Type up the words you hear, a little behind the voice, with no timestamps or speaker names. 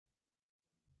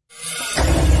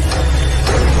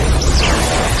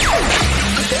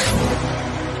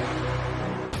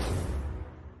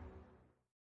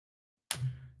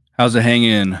How's it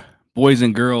hanging? Boys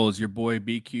and girls, your boy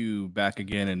BQ back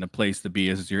again in the place to be.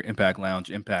 This is your Impact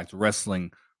Lounge Impact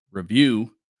Wrestling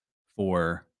review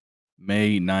for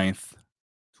May 9th,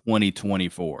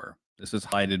 2024. This is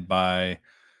highlighted by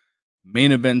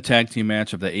main event tag team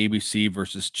match of the ABC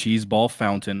versus Cheeseball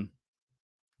Fountain.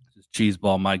 This is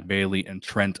Cheeseball, Mike Bailey, and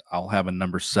Trent. I'll have a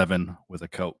number 7 with a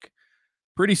Coke.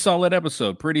 Pretty solid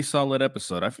episode. Pretty solid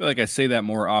episode. I feel like I say that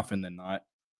more often than not.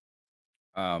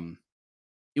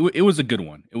 It was a good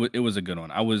one. It was a good one.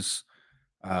 I was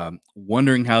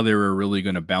wondering how they were really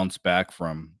going to bounce back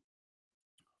from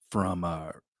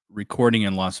recording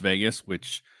in Las Vegas,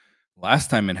 which last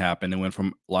time it happened, it went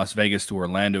from Las Vegas to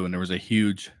Orlando, and there was a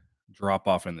huge drop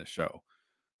off in the show.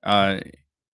 Uh,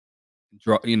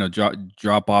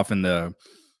 drop off in the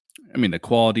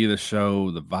quality of the show,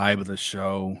 the vibe of the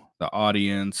show, the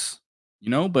audience.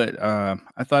 But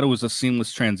I thought it was a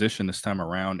seamless transition this time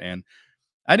around, and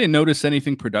I didn't notice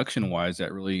anything production wise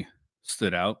that really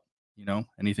stood out,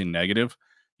 anything negative.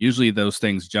 Usually those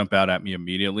things jump out at me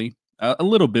immediately. A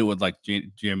little bit with like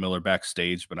GM Miller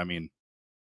backstage, but I mean,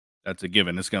 that's a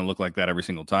given. It's going to look like that every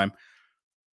single time.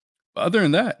 But other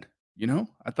than that,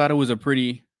 I thought it was a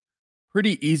pretty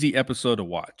easy episode to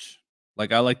watch.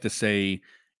 Like I like to say,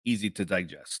 easy to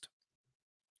digest.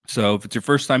 So if it's your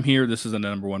first time here, this is the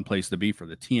number one place to be for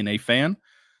the TNA fan.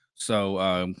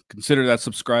 So consider that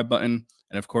subscribe button.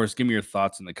 And of course, give me your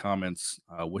thoughts in the comments,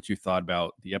 what you thought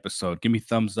about the episode. Give me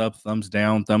thumbs up, thumbs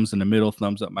down, thumbs in the middle,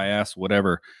 thumbs up my ass,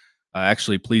 whatever.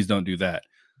 Actually, please don't do that.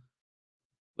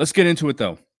 Let's get into it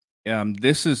though.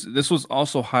 This was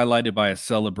also highlighted by a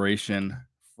celebration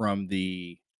from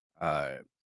the I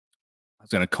was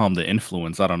going to call them the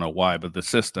influence. I don't know why, but the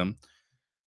system.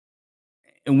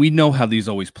 And we know how these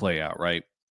always play out, right?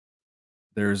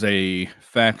 There's a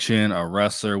faction, a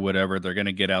wrestler, whatever. They're going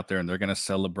to get out there and they're going to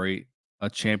celebrate a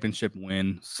championship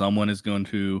win. Someone is going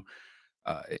to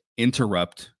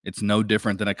interrupt. It's no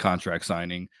different than a contract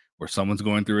signing where someone's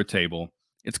going through a table.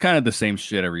 It's kind of the same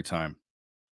shit every time.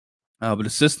 But the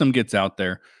system gets out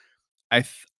there. I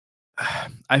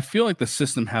feel like the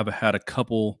system have had a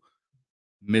couple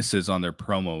misses on their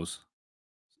promos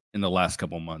in the last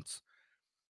couple months.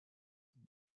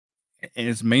 And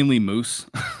it's mainly Moose.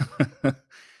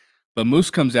 But Moose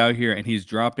comes out here and he's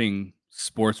dropping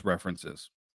sports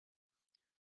references.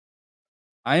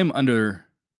 I am under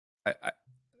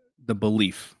the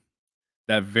belief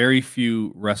that very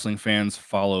few wrestling fans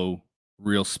follow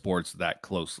real sports that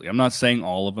closely. I'm not saying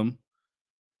all of them.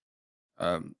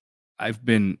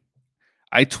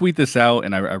 I tweet this out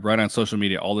and I write on social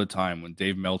media all the time when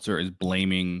Dave Meltzer is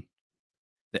blaming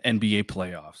the NBA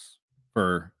playoffs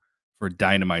for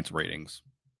Dynamite's ratings.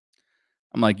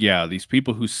 I'm like, yeah, these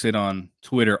people who sit on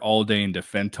Twitter all day and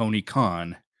defend Tony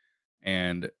Khan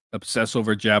and obsess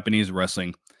over Japanese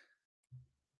wrestling,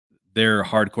 they're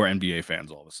hardcore NBA fans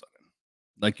all of a sudden.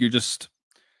 Like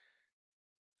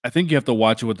I think you have to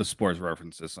watch it with the sports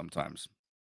references sometimes.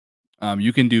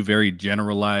 You can do very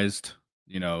generalized,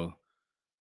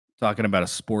 talking about a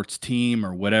sports team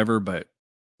or whatever, but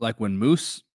like when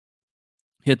Moose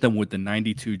hit them with the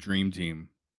 92 Dream Team,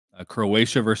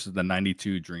 Croatia versus the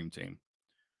 92 Dream Team.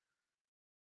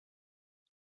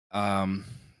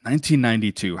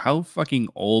 1992. How fucking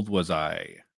old was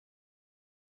I?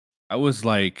 I was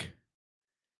like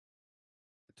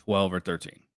 12 or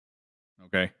 13.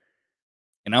 Okay.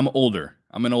 And I'm older.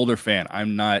 I'm an older fan. I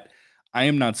am not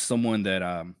someone that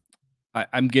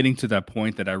I'm getting to that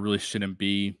point that I really shouldn't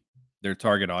be their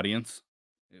target audience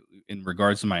in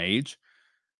regards to my age.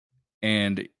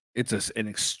 And it's an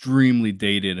extremely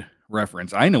dated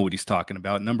reference. I know what he's talking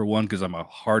about. Number one, because I'm a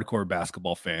hardcore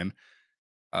basketball fan.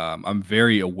 I'm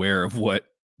very aware of what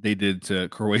they did to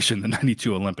Croatia in the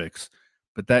 92 Olympics.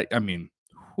 But that, I mean,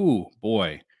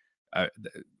 boy,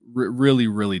 really,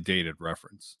 really dated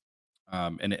reference.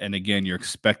 And again, you're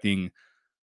expecting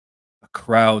a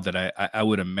crowd that I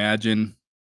would imagine,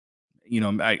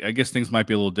 I guess things might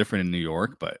be a little different in New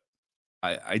York, but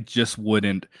I just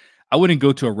wouldn't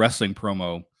go to a wrestling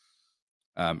promo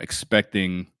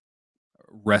expecting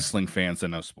wrestling fans to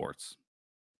know sports.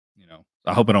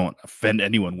 I hope I don't offend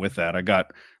anyone with that. I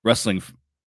got wrestling,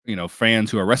 fans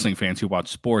who are wrestling fans who watch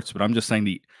sports, but I'm just saying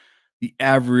the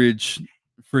average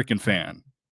freaking fan.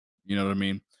 You know what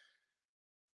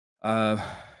I mean?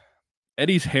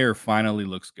 Eddie's hair finally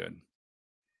looks good.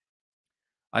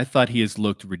 I thought he has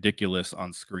looked ridiculous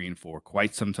on screen for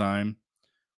quite some time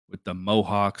with the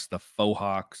mohawks, the faux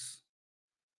hawks.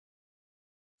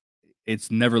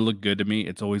 It's never looked good to me.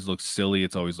 It's always looked silly.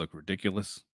 It's always looked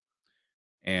ridiculous.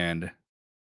 And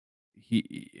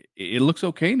it looks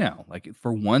okay now. Like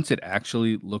for once, it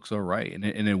actually looks all right, and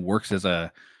it works as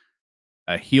a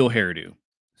a heel hairdo.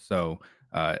 So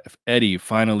if Eddie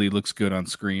finally looks good on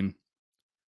screen,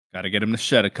 got to get him to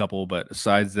shed a couple. But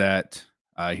besides that,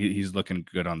 he's looking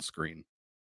good on screen.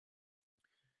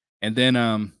 And then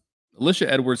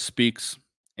Alicia Edwards speaks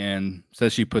and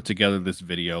says she put together this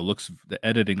video. Looks the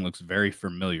editing looks very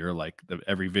familiar, like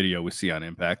every video we see on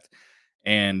Impact,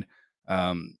 and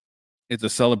um, it's a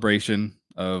celebration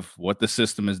of what the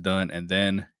system has done, and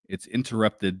then it's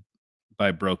interrupted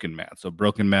by Broken Matt. So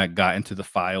Broken Matt got into the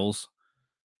files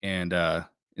and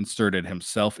inserted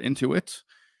himself into it.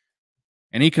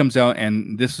 And he comes out,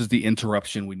 and this is the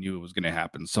interruption we knew it was going to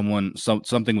happen.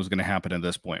 Something was going to happen at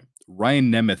this point.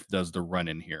 Ryan Nemeth does the run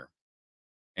in here,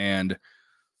 and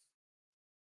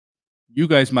you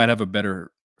guys might have a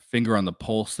better finger on the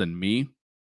pulse than me.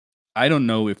 I don't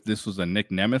know if this was a Nick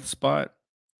Nemeth spot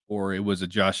or it was a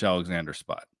Josh Alexander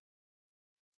spot.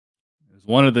 It was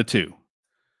one of the two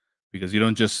because you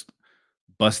don't just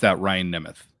bust out Ryan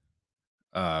Nemeth.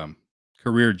 Um,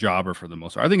 Career jobber for the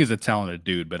most part. I think he's a talented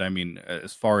dude, but I mean,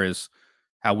 as far as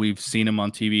how we've seen him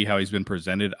on TV, how he's been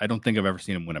presented, I don't think I've ever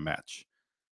seen him win a match.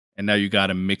 And now you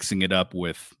got him mixing it up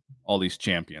with all these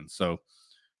champions. So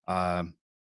um,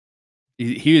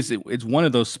 he is. It's one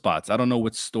of those spots. I don't know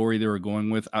what story they were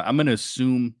going with. I'm going to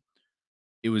assume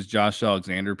it was Josh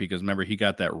Alexander because remember he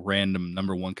got that random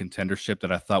number one contendership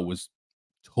that I thought was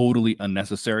totally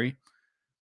unnecessary.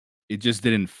 It just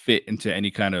didn't fit into any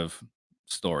kind of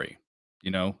story. You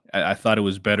know, I thought it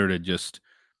was better to just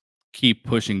keep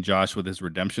pushing Josh with his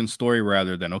redemption story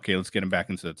rather than, okay, let's get him back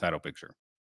into the title picture.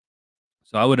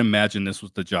 So I would imagine this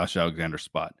was the Josh Alexander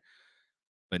spot.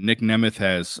 But Nick Nemeth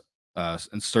has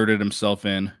inserted himself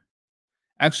in.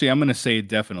 Actually, I'm going to say it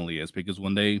definitely is because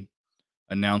when they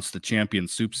announced the champion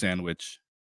soup sandwich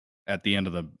at the end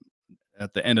of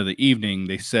the evening,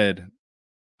 they said,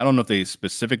 I don't know if they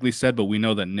specifically said, but we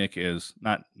know that Nick is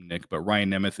not Nick, but Ryan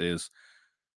Nemeth is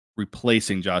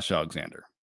replacing Josh Alexander.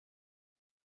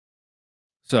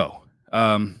 So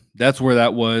that's where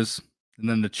that was. And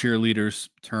then the cheerleaders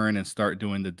turn and start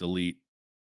doing the delete.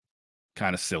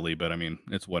 Kind of silly, but I mean,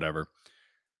 it's whatever.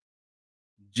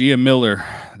 Gia Miller,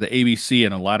 the ABC,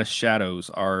 and a lot of shadows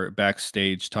are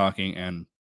backstage talking, and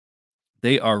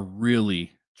they are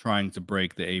really trying to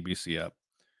break the ABC up.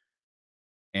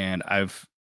 And I've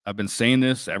been saying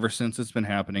this ever since it's been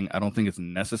happening. I don't think it's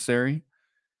necessary.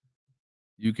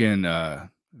 You can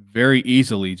very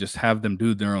easily just have them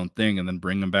do their own thing and then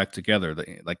bring them back together.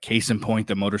 Like case in point,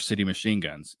 the Motor City Machine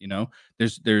Guns. You know,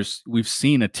 we've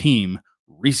seen a team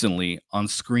recently on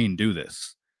screen do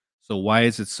this. So why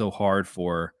is it so hard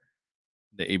for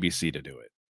the ABC to do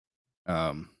it?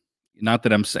 Not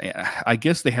that I'm saying. I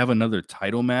guess they have another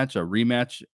title match, a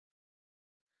rematch.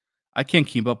 I can't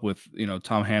keep up with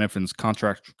Tom Hannafin's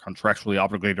contractually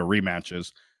obligated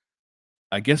rematches.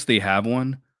 I guess they have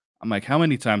one. I'm like, how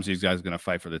many times are these guys going to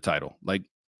fight for the title? Like,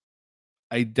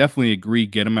 I definitely agree,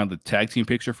 get them out of the tag team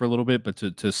picture for a little bit, but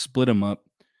to split them up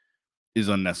is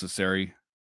unnecessary.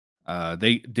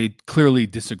 They clearly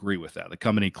disagree with that. The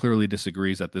company clearly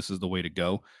disagrees that this is the way to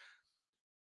go.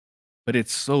 But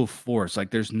it's so forced.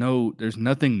 Like there's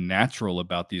nothing natural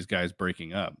about these guys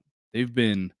breaking up. They've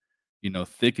been,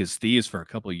 thick as thieves for a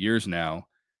couple of years now.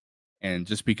 And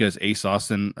just because Ace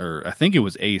Austin, or I think it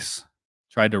was Ace,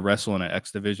 tried to wrestle in an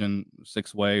X Division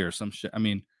 6-way or some shit. I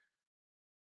mean,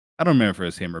 I don't remember if it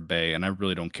was him or Bay, and I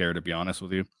really don't care to be honest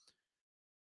with you.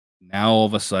 Now all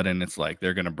of a sudden it's like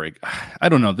they're gonna break. I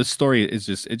don't know. This story is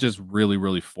just really,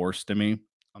 really forced to me.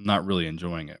 I'm not really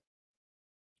enjoying it.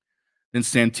 Then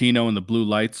Santino and the Blue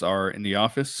Lights are in the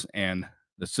office, and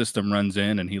the system runs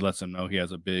in, and he lets them know he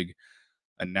has a big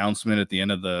announcement at the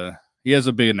end of the. He has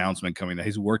a big announcement coming that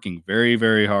he's working very,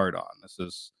 very hard on. This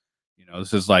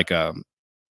is like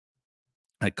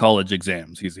college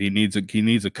exams. He needs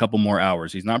a couple more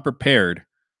hours. He's not prepared.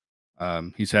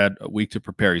 He's had a week to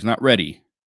prepare. He's not ready.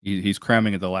 He's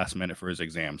cramming at the last minute for his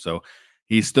exam. So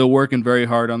he's still working very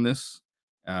hard on this,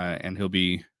 and he'll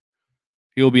be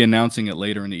announcing it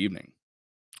later in the evening.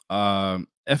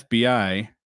 FBI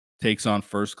takes on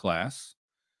First Class,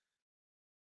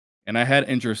 and I had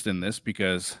interest in this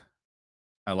because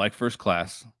I like First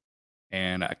Class,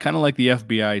 and I kind of like the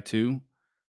FBI too.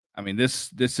 I mean,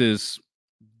 this is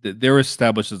they're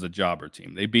established as a jobber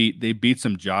team. They beat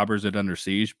some jobbers at Under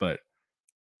Siege, but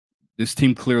this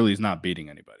team clearly is not beating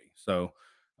anybody. So,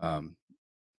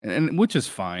 and which is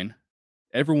fine.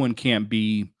 Everyone can't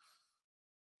be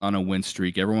on a win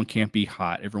streak. Everyone can't be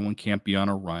hot. Everyone can't be on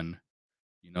a run.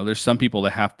 There's some people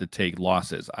that have to take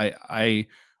losses. I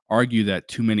argue that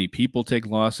too many people take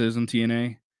losses in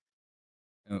TNA.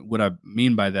 What I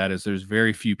mean by that is there's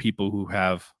very few people who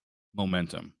have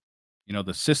momentum.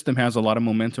 The system has a lot of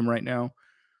momentum right now.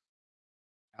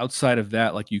 Outside of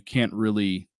that, like, you can't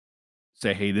really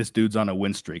say, "Hey, this dude's on a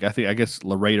win streak." I guess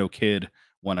Laredo Kid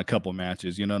won a couple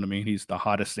matches, you know what I mean? He's the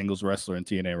hottest singles wrestler in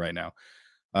TNA right now.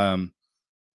 Um,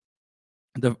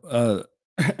 the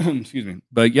excuse me.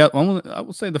 But yeah, I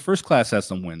will say the first class has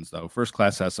some wins though. First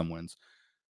class has some wins.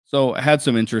 So I had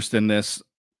some interest in this.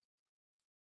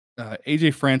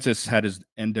 AJ Francis had his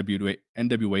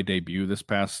NWA debut this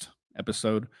past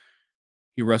episode.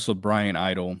 He wrestled Brian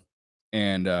Idol,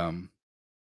 and the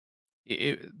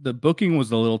booking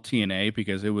was a little TNA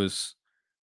because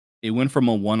it went from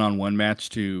a one-on-one match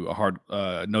to a hard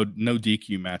no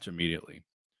DQ match immediately.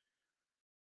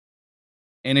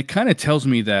 And it kind of tells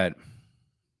me that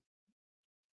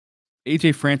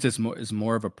AJ Francis is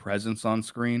more of a presence on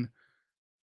screen.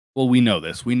 Well, we know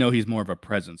this. We know he's more of a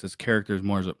presence. His character is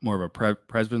more of a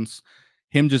presence.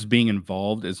 Him just being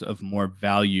involved is of more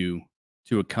value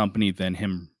to a company than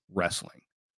him wrestling.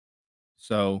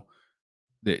 So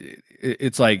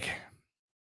it's like,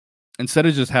 instead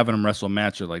of just having him wrestle a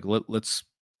match, or like, let's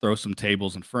throw some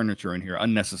tables and furniture in here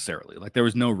unnecessarily. Like, there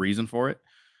was no reason for it.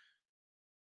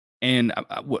 And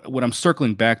what I'm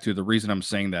circling back to, the reason I'm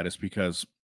saying that is because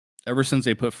ever since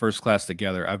they put First Class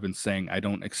together, I've been saying I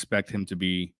don't expect him to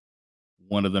be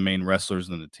one of the main wrestlers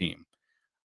in the team.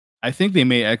 I think they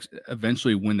may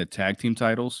eventually win the tag team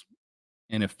titles,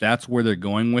 and if that's where they're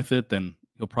going with it, then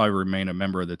he'll probably remain a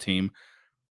member of the team.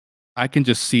 I can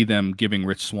just see them giving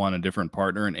Rich Swann a different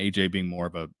partner and AJ being more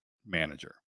of a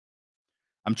manager.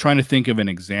 I'm trying to think of an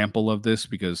example of this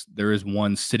because there is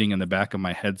one sitting in the back of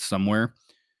my head somewhere,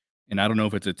 and I don't know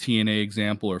if it's a TNA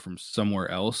example or from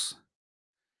somewhere else.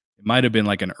 It might have been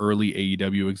like an early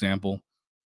AEW example,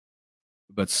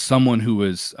 but someone who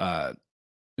was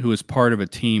part of a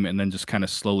team and then just kind of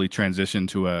slowly transitioned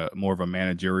to a more of a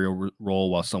managerial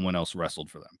role while someone else wrestled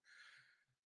for them.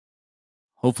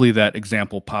 Hopefully that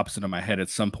example pops into my head at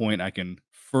some point. I can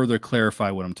further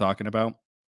clarify what I'm talking about.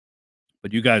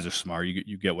 But you guys are smart.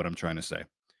 You get what I'm trying to say.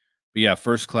 But yeah,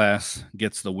 First Class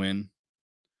gets the win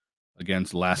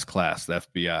against Last Class, the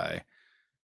FBI.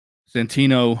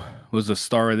 Santino was the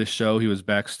star of this show. He was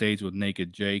backstage with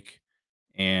Naked Jake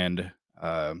and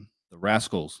the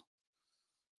Rascals.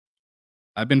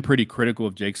 I've been pretty critical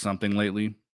of Jake Something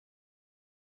lately.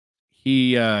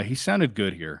 He sounded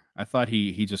good here. I thought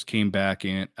he just came back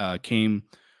and came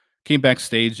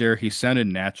backstage there. He sounded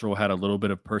natural, had a little bit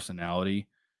of personality.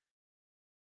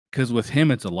 Because with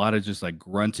him, it's a lot of just like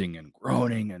grunting and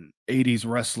groaning and 80s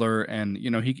wrestler, and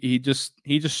he just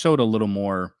showed a little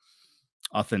more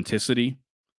authenticity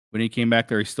when he came back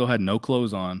there. He still had no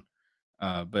clothes on,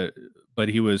 but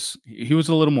he was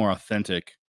a little more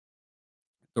authentic.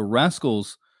 The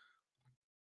Rascals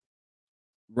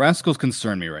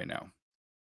concern me right now.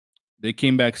 They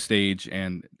came backstage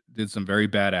and did some very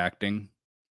bad acting.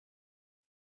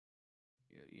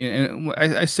 And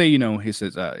I say, he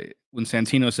says, when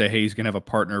Santino said, "Hey, he's gonna have a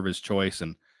partner of his choice,"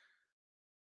 and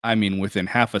I mean, within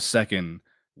half a second,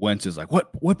 Wentz is like,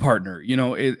 "What partner?"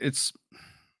 It's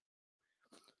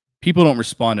people don't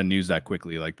respond to news that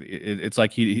quickly. Like, it's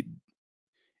like it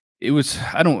was.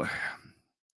 I don't.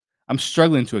 I'm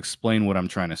struggling to explain what I'm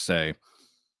trying to say.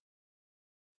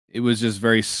 It was just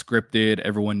very scripted.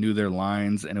 Everyone knew their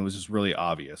lines, and it was just really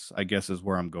obvious, I guess, is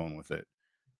where I'm going with it.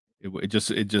 It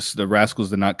just the Rascals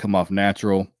did not come off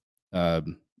natural.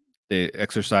 Um, they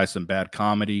exercised some bad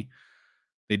comedy.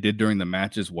 They did during the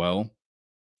match as well.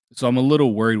 So I'm a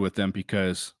little worried with them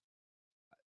because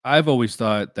I've always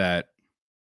thought that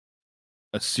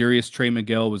a serious Trey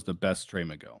Miguel was the best Trey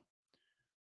Miguel.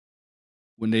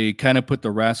 When they kind of put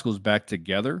the Rascals back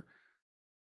together,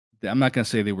 I'm not going to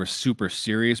say they were super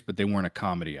serious, but they weren't a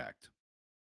comedy act.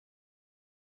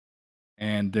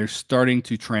 And they're starting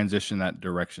to transition that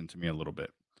direction to me a little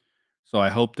bit. So I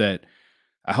hope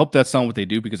that's not what they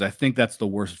do because I think that's the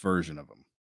worst version of them.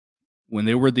 When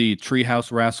they were the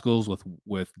Treehouse Rascals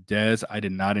with Dez, I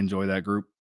did not enjoy that group.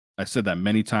 I said that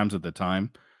many times at the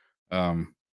time.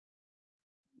 Um,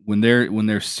 when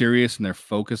they're serious and they're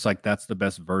focused, like, that's the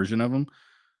best version of them.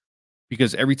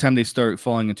 Because every time they start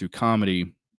falling into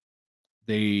comedy,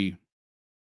 they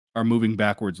are moving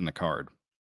backwards in the card.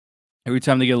 Every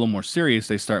time they get a little more serious,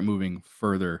 they start moving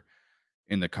further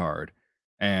in the card.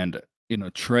 And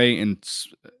Trey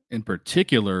in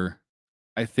particular,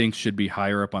 I think should be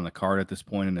higher up on the card at this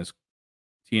point in his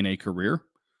TNA career.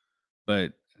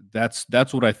 But that's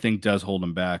what I think does hold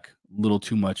him back. A little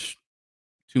too much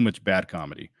bad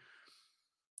comedy.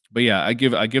 But yeah, I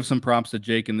give some props to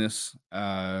Jake in this,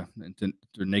 and to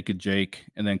Naked Jake,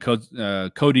 and then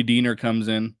Cody Deaner comes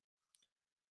in.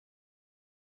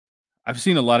 I've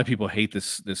seen a lot of people hate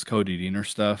this Cody Deaner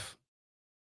stuff.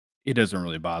 It doesn't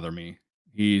really bother me.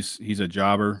 He's a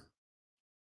jobber.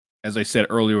 As I said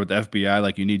earlier with the FBI,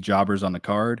 like you need jobbers on the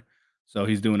card. So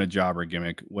he's doing a jobber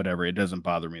gimmick, whatever. It doesn't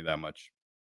bother me that much.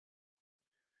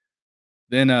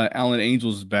 Then Alan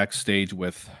Angels is backstage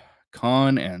with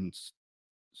Khan and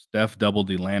Steph Double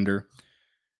D Lander.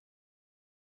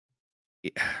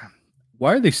 It-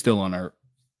 Why are they still on our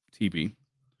TV?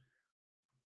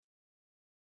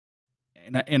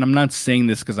 And I'm not saying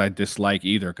this because I dislike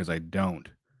either, because I don't.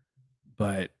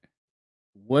 But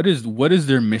what is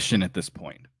their mission at this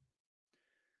point?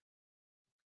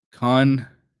 Khan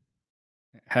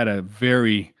had a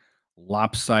very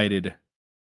lopsided,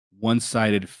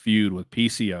 one-sided feud with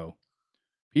PCO.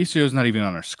 PCO is not even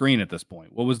on our screen at this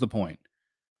point. What was the point?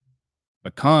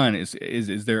 But Khan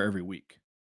is there every week,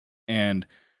 and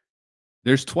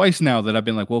there's twice now that I've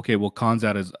been like, well, okay, well, Khan's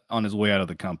on his way out of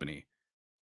the company.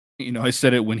 I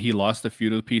said it when he lost the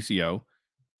feud with PCO,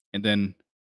 and then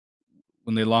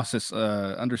when they lost this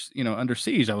under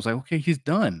siege, I was like, okay, he's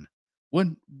done.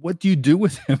 What do you do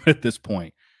with him at this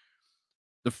point?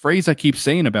 The phrase I keep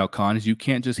saying about Khan is you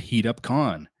can't just heat up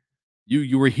Khan.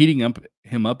 You were heating up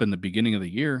him up in the beginning of the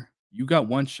year. You got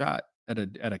one shot at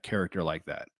a character like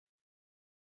that,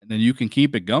 and then you can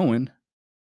keep it going.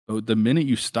 But the minute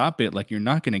you stop it, like you're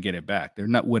not going to get it back. They're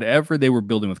not whatever they were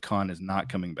building with Khan is not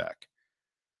coming back.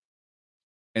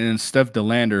 And then Steph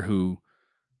Delander, who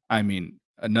I mean,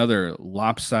 another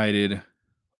lopsided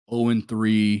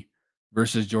 0-3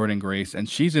 versus Jordan Grace, and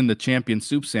she's in the champion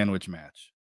soup sandwich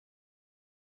match.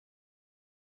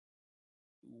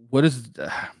 What is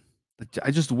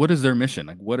what is their mission?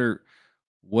 Like what are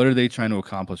they trying to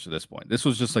accomplish at this point? This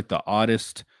was just like the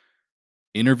oddest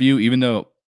interview, even though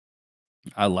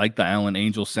I like the Alan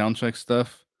Angel soundtrack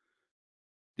stuff.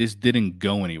 This didn't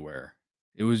go anywhere.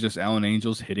 It was just Alan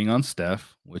Angels hitting on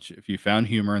Steph, which if you found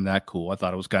humor in that, cool. I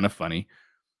thought it was kind of funny.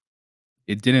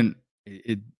 It didn't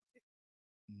it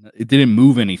didn't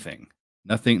move anything.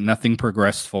 Nothing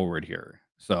progressed forward here.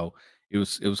 So it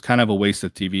was kind of a waste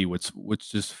of TV. What's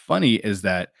just funny is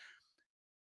that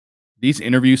these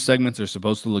interview segments are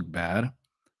supposed to look bad.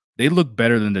 They look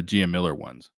better than the Gia Miller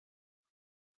ones.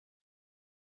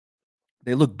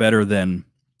 They look better than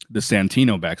the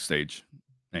Santino backstage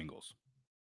angles.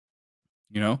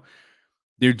 You know,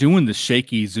 they're doing the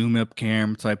shaky zoom up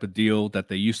cam type of deal that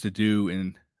they used to do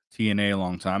in TNA a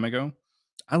long time ago.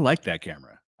 I like that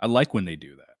camera. I like when they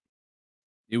do that.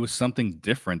 It was something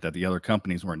different that the other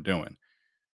companies weren't doing.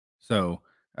 So,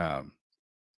 um,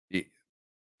 it,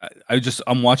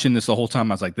 I'm watching this the whole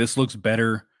time. I was like, this looks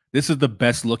better. This is the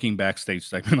best looking backstage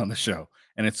segment on the show,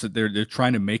 and they're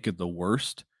trying to make it the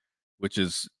worst, which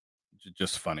is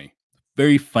just funny,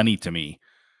 very funny to me.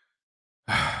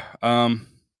 um,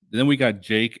 then we got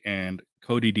Jake and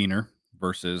Cody Deaner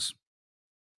versus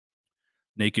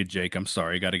Naked Jake. I'm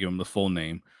sorry, I got to give him the full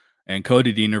name, and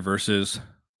Cody Deaner versus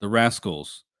the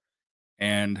Rascals.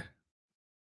 And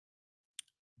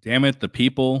damn it, the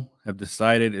people have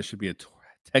decided it should be a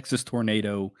Texas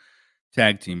Tornado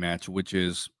tag team match, which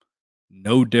is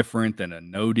no different than a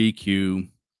no DQ,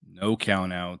 no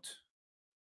count out,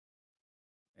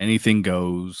 anything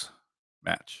goes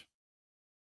match.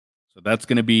 So that's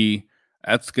gonna be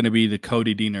the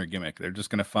Cody Deaner gimmick. They're just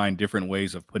gonna find different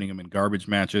ways of putting him in garbage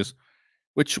matches.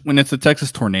 Which, when it's a Texas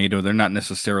Tornado, they're not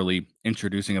necessarily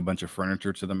introducing a bunch of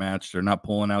furniture to the match. They're not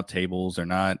pulling out tables. They're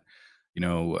not,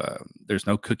 there's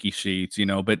no cookie sheets.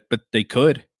 But they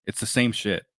could. It's the same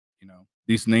shit.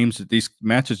 These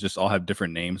matches just all have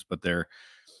different names, but they're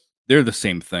the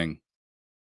same thing.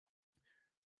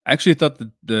 I actually thought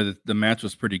the match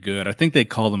was pretty good. I think they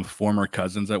call them former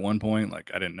cousins at one point.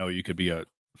 Like I didn't know you could be a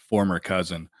former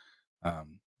cousin.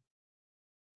 Um,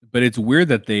 but it's weird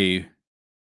that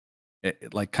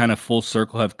like kind of full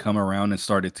circle have come around and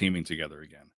started teaming together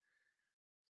again.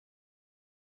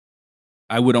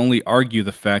 I would only argue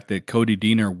the fact that Cody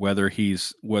Deaner,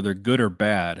 whether good or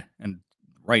bad, and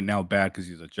right now bad because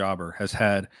he's a jobber, has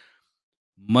had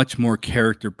much more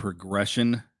character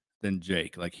progression than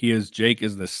Jake. Like Jake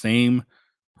is the same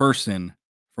person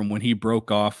from when he broke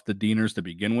off the Deaners to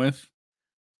begin with,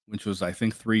 which was I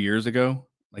think 3 years ago.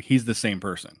 Like he's the same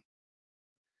person.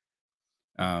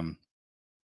 Um,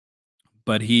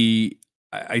 but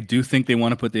I do think they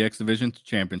want to put the X Division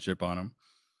Championship on him.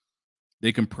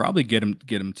 They can probably get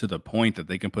him to the point that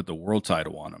they can put the world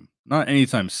title on him. Not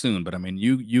anytime soon, but I mean,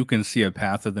 you can see a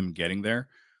path of them getting there.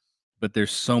 But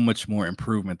there's so much more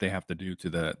improvement they have to do to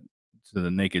the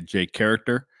Naked Jake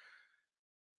character.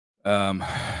 Um,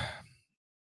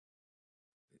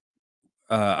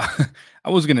 I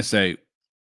was gonna say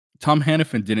Tom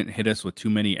Hannafin didn't hit us with too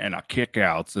many and a kick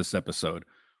outs this episode.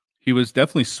 He was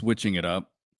definitely switching it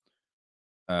up.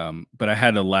 But I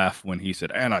had to laugh when he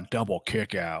said, "And a double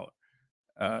kick out."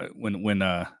 When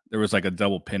there was like a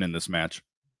double pin in this match.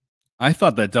 I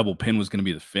thought that double pin was going to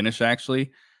be the finish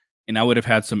actually, and I would have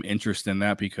had some interest in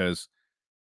that because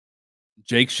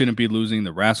Jake shouldn't be losing,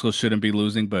 the Rascals shouldn't be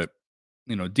losing, but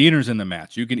Diener's in the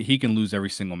match. He can lose every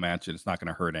single match and it's not going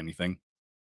to hurt anything.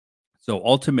 So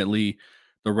ultimately,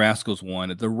 the Rascals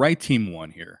won. The right team won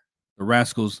here. The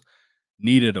Rascals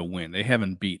needed a win. They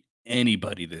haven't beat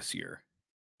anybody this year.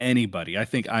 Anybody. I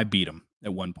think I beat them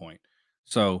at one point.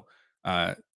 So,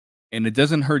 and it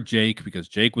doesn't hurt Jake because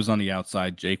Jake was on the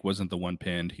outside. Jake wasn't the one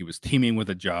pinned. He was teaming with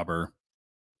a jobber.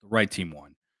 The right team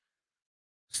won.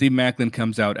 Steve Macklin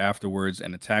comes out afterwards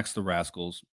and attacks the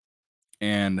Rascals.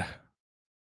 And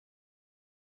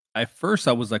at first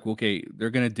I was like, okay, they're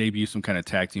going to debut some kind of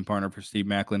tag team partner for Steve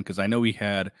Macklin because I know he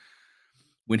had,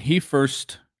 when he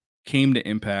first came to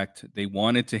Impact, they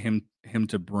wanted him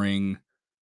to bring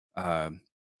uh,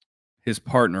 his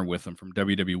partner with him from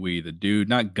WWE, the dude,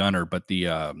 not Gunner, but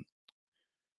the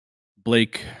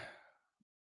Blake,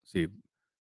 see,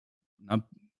 not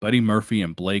Buddy Murphy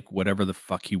and Blake, whatever the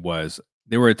fuck he was.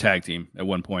 They were a tag team at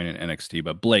one point in NXT,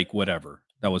 but Blake, whatever,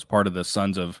 that was part of the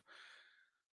Sons of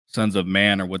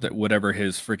Man or whatever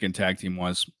his freaking tag team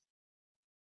was.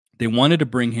 They wanted to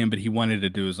bring him, but he wanted to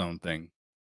do his own thing.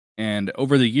 And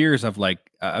over the years,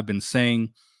 I've been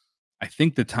saying, I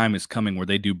think the time is coming where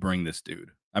they do bring this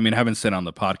dude. I mean, I haven't said on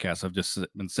the podcast. I've just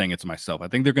been saying it to myself. I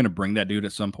think they're going to bring that dude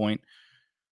at some point,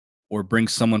 or bring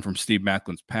someone from Steve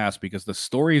Macklin's past, because the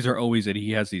stories are always that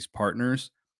he has these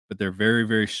partners, but they're very,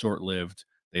 very short lived.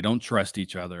 They don't trust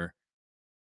each other.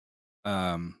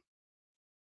 Um,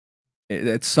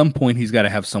 at some point, he's got to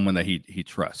have someone that he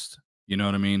trusts. You know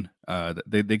what I mean?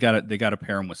 They got to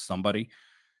pair him with somebody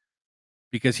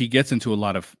because he gets into a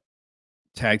lot of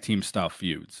tag team style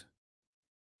feuds.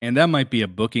 And that might be a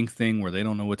booking thing where they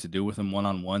don't know what to do with him one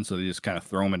on one, so they just kind of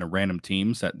throw him into random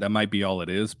teams. That might be all it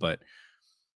is. But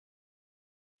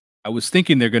I was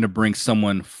thinking they're going to bring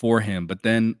someone for him, but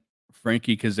then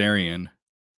Frankie Kazarian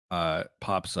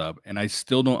pops up, and I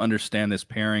still don't understand this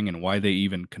pairing and why they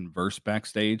even converse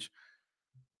backstage.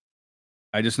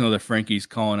 I just know that Frankie's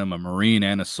calling him a Marine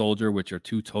and a soldier, which are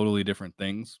two totally different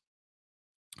things.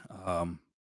 Um,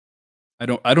 I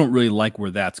don't really like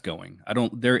where that's going.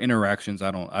 Their interactions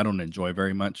I don't enjoy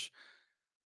very much.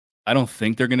 I don't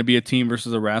think they're gonna be a team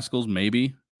versus the Rascals,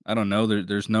 maybe. I don't know.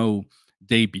 There's no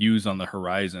debuts on the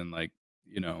horizon, like,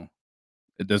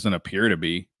 it doesn't appear to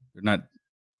be. They're not,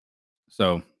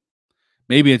 so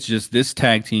maybe it's just this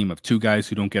tag team of two guys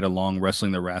who don't get along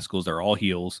wrestling the Rascals. They're all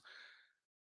heels.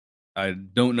 I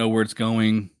don't know where it's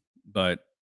going, but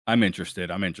I'm interested.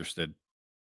 I'm interested.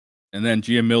 And then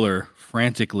Gia Miller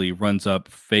frantically runs up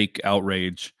fake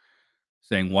outrage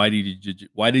saying, why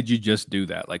did you just do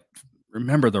that? Like,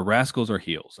 remember, the Rascals are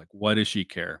heels. Like, what does she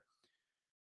care?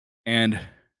 And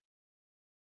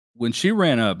when she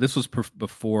ran up, this was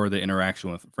before the interaction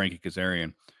with Frankie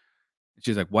Kazarian.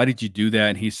 She's like, why did you do that?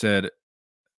 And he said,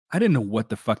 I didn't know what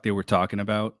the fuck they were talking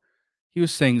about. He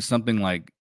was saying something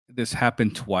like, this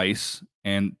happened twice.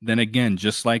 And then again,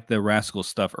 just like the Rascal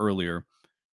stuff earlier,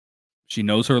 she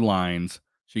knows her lines.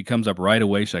 She comes up right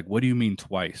away. She's like, what do you mean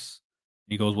twice?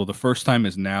 He goes, well, the first time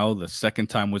is now. The second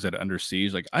time was at Under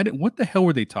Siege. Like, I didn't, what the hell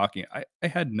were they talking? I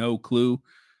had no clue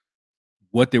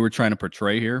what they were trying to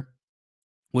portray here,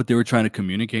 what they were trying to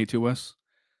communicate to us.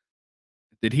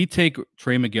 Did he take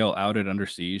Trey Miguel out at Under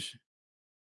Siege?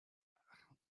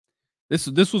 This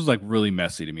was like really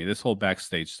messy to me. This whole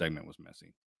backstage segment was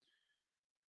messy.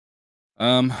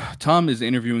 Tom is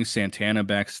interviewing Santana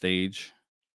backstage,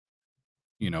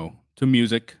 to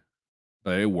music,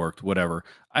 but it worked, whatever.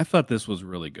 I thought this was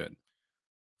really good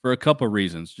for a couple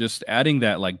reasons. Just adding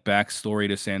that like backstory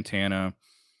to Santana,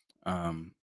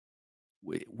 um,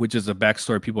 which is a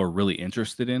backstory people are really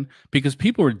interested in, because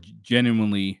people are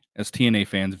genuinely, as TNA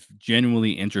fans,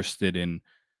 genuinely interested in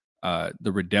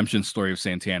the redemption story of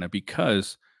Santana,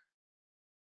 because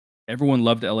everyone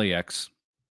loved LAX.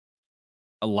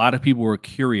 A lot of people were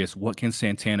curious, what can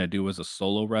Santana do as a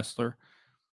solo wrestler?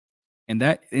 And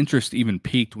that interest even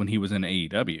peaked when he was in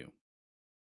AEW.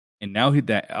 And now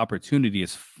that opportunity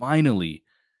is finally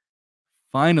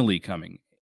coming.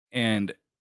 And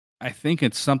I think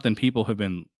it's something people have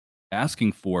been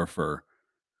asking for,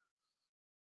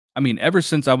 I mean, ever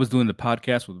since I was doing the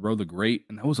podcast with Ro the Great,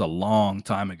 and that was a long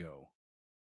time ago.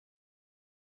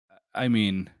 I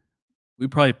mean, we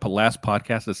probably last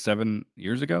podcast is 7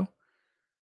 years ago.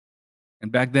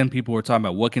 And back then people were talking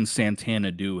about what can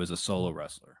Santana do as a solo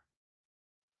wrestler.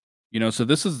 So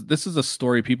this is a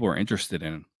story people are interested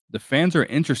in. The fans are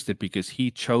interested because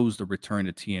he chose to return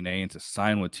to TNA and to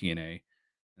sign with TNA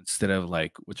instead of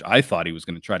like, which I thought he was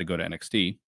going to try to go to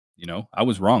NXT. I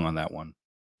was wrong on that one.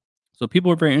 So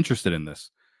people are very interested in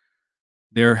this.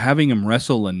 They're having him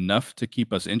wrestle enough to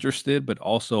keep us interested, but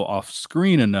also off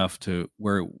screen enough to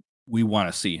where we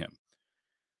want to see him.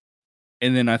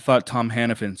 And then I thought Tom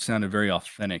Hannafin sounded very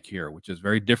authentic here, which is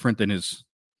very different than his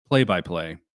play by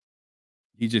play.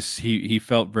 He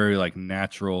felt very like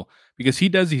natural because he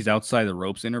does these outside the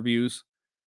ropes interviews,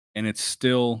 and he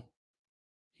still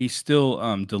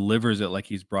delivers it like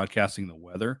he's broadcasting the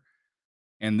weather.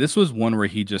 And this was one where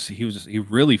he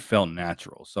really felt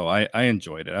natural. So I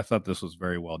enjoyed it. I thought this was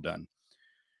very well done.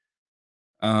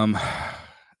 Um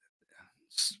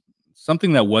s-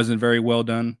 Something that wasn't very well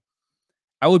done.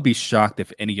 I would be shocked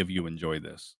if any of you enjoy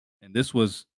this. And this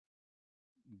was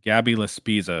Gabby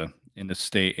Laspiza in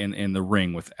the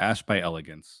ring with Ash by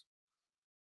Elegance.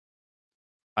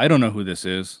 I don't know who this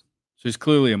is. She's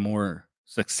clearly a more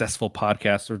successful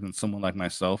podcaster than someone like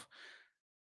myself.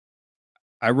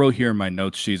 I wrote here in my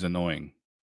notes she's annoying.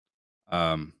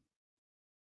 Um,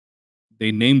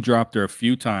 they name dropped her a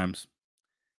few times,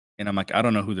 and I'm like, I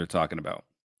don't know who they're talking about.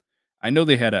 I know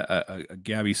they had a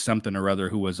Gabby something or other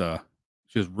who was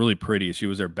she was really pretty. She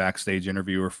was their backstage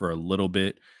interviewer for a little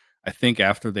bit. I think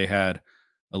after they had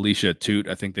Alicia Toot,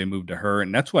 I think they moved to her,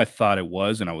 and that's who I thought it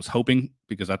was. And I was hoping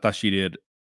because I thought she did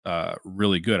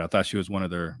really good. I thought she was one of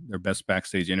their best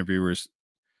backstage interviewers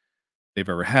they've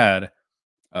ever had.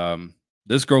 Um,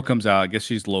 this girl comes out. I guess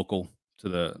she's local to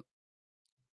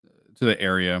the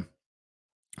area,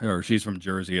 or she's from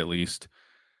Jersey at least.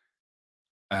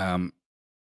 Um,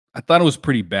 I thought it was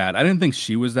pretty bad. I didn't think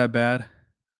she was that bad.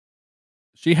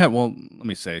 Let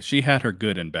me say, she had her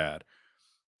good and bad.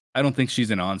 I don't think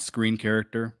she's an on-screen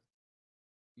character.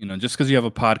 Just because you have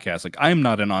a podcast, like I'm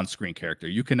not an on-screen character.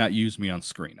 You cannot use me on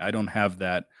screen. I don't have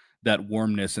that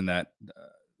warmness and that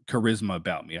charisma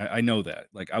about me. I know that.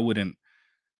 Like I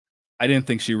didn't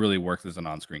think she really worked as an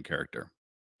on-screen character.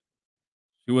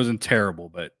 She wasn't terrible,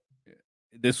 but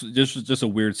this was just a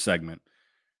weird segment.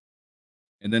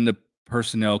 And then the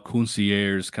personnel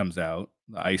concierge comes out,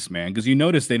 the Iceman, because you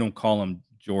notice they don't call him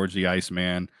George the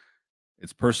Iceman.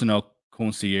 It's personnel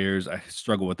concierge. I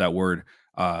struggle with that word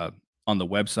on the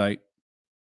website.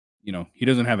 He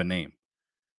doesn't have a name.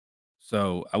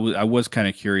 So I was kind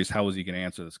of curious how was he going to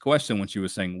answer this question when she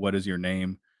was saying, "What is your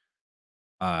name?"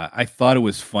 I thought it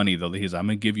was funny though. That I'm going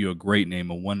to give you a great name,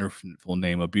 a wonderful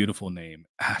name, a beautiful name,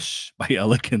 Ash by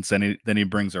Elegance, and then he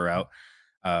brings her out,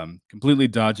 completely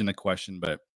dodging the question,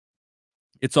 but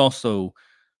it's also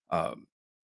um,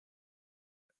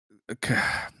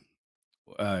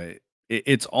 uh,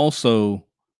 it's also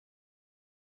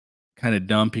kind of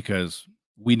dumb because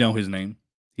we know his name.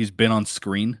 He's been on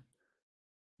screen.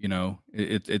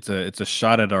 It's a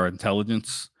shot at our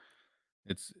intelligence.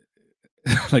 It's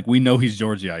like we know he's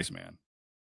George the Iceman.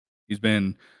 He's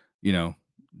been, you know,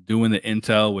 doing the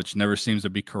intel, which never seems to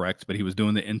be correct, but he was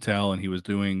doing the intel and he was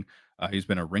doing. He's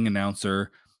been a ring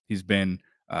announcer. He's been,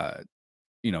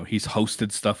 he's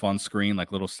hosted stuff on screen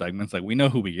like little segments. Like we know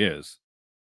who he is.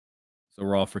 So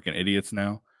we're all freaking idiots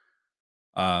now.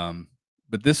 Um,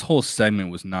 but this whole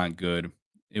segment was not good.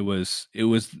 It was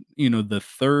the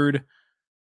third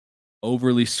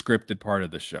overly scripted part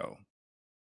of the show.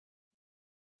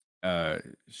 Uh,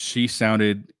 she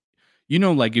sounded,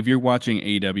 like if you're watching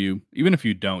AEW, even if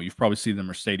you don't, you've probably seen the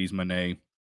Mercedes Monet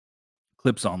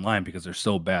clips online because they're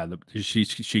so bad.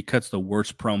 She cuts the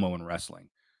worst promo in wrestling,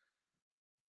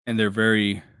 and they're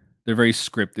very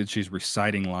scripted. She's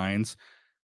reciting lines,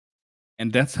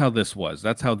 and that's how this was.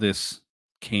 That's how this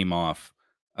came off.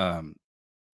 Um,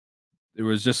 there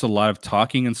was just a lot of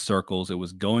talking in circles. It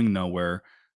was going nowhere.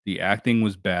 The acting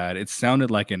was bad. It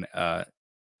sounded like a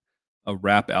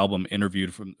rap album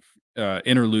interlude from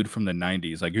the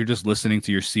 90s. Like you're just listening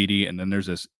to your CD and then there's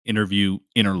this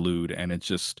interlude and it's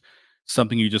just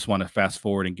something you just want to fast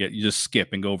forward and you just skip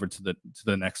and go over to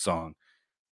the next song.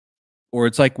 Or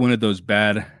it's like one of those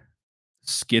bad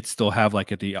skits they'll have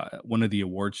like at the one of the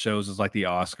award shows is like the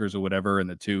Oscars or whatever, and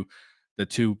the two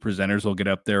presenters will get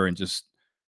up there and just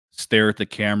stare at the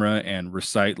camera and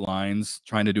recite lines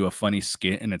trying to do a funny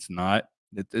skit, and it's not.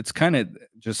 It's kind of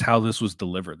just how this was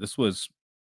delivered. This was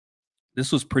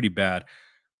pretty bad.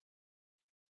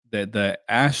 The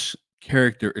Ash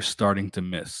character is starting to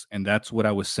miss, and that's what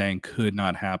I was saying could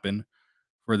not happen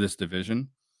for this division.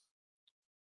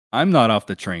 I'm not off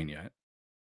the train yet,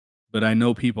 but I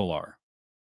know people are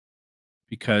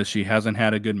because she hasn't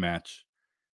had a good match.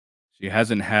 She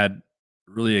hasn't had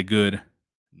really a good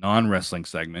non-wrestling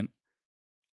segment.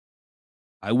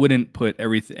 I wouldn't put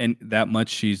everything and that much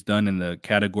she's done in the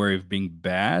category of being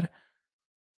bad,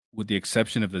 with the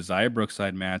exception of the Xia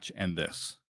Brookside match and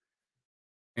this.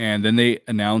 And then they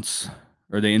announce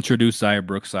or they introduce Xia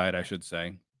Brookside, I should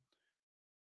say,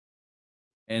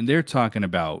 and they're talking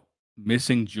about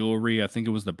missing jewelry. I think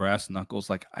it was the brass knuckles.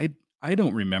 Like I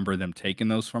don't remember them taking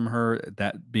those from her,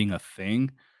 that being a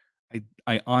thing.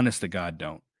 I honest to God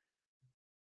don't.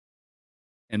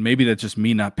 And maybe that's just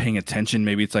me not paying attention.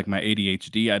 Maybe it's like my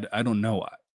ADHD. I don't know.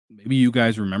 Maybe you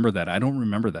guys remember that. I don't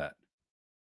remember that.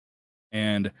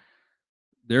 And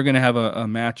they're gonna have a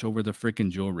match over the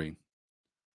freaking jewelry.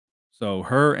 So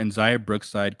her and Xia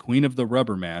Brookside, Queen of the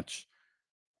Rubber match,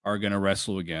 are gonna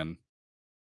wrestle again.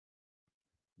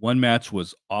 One match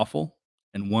was awful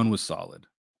and one was solid.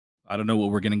 I don't know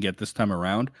what we're gonna get this time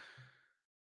around,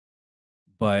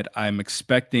 but I'm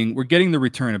expecting we're getting the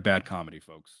return of bad comedy,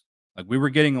 folks. Like we were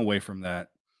getting away from that.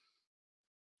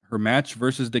 Her match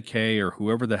versus Decay or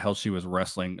whoever the hell she was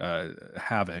wrestling,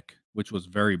 Havoc, which was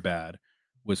very bad,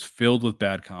 was filled with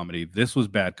bad comedy. This was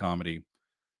bad comedy.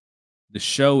 The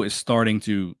show is starting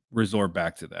to resort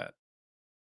back to that,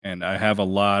 and I have a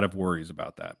lot of worries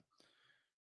about that.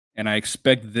 And I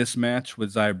expect this match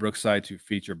with Xia Brookside to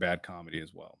feature bad comedy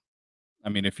as well. I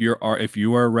mean, if you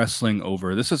are wrestling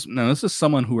over this is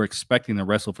someone who are expecting to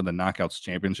wrestle for the Knockouts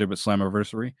Championship at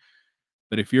Slammiversary.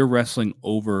 But if you're wrestling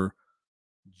over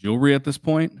jewelry at this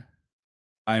point,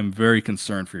 I am very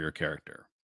concerned for your character.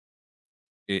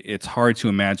 It's hard to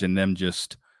imagine them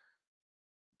just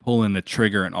pulling the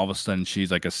trigger and all of a sudden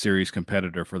she's like a serious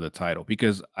competitor for the title,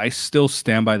 because I still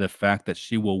stand by the fact that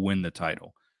she will win the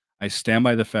title. I stand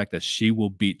by the fact that she will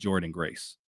beat Jordan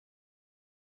Grace.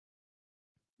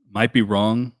 Might be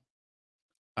wrong.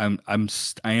 I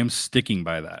am sticking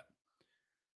by that.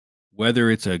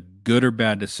 Whether it's a good or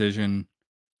bad decision,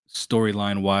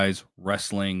 storyline wise,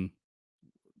 wrestling,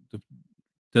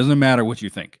 doesn't matter what you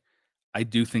think. I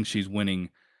do think she's winning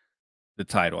the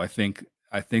title. I think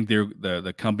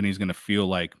the company's gonna feel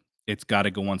like it's got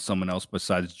to go on someone else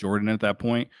besides Jordan at that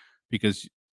point, because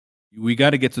we got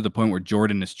to get to the point where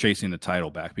Jordan is chasing the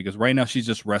title back, because right now she's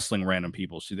just wrestling random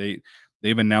people.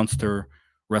 They've announced her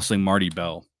wrestling Marty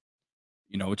Bell,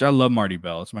 which I love Marty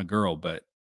Bell. It's my girl, but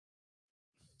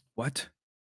what?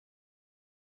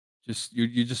 Just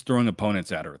you're just throwing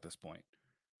opponents at her at this point.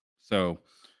 So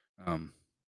um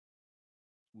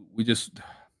we just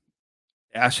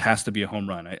Ash has to be a home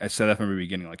run. I said that from the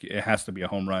beginning, like it has to be a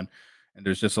home run, and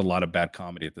there's just a lot of bad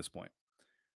comedy at this point.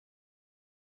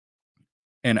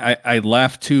 And I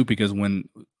laughed too because when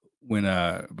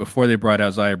before they brought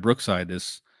out Xia Brookside,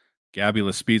 this Gabby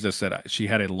Laspiza said she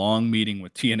had a long meeting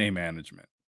with TNA management.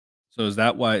 So is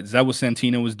that what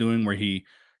Santino was doing, where he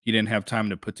didn't have time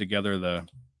to put together the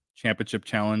championship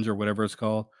challenge or whatever it's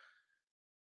called?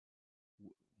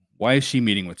 Why is she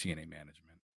meeting with TNA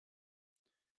management?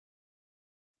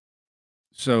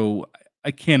 So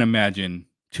I can't imagine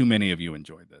too many of you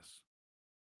enjoyed this.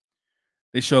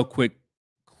 They show a quick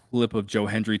clip of Joe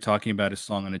Hendry talking about his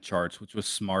song on the charts, which was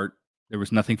smart. There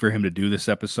was nothing for him to do this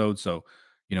episode, so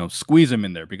squeeze him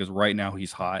in there because right now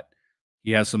he's hot.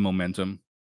 He has some momentum.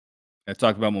 I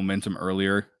talked about momentum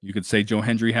earlier. You could say Joe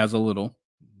Hendry has a little,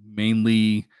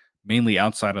 mainly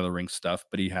outside of the ring stuff,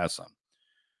 but he has some.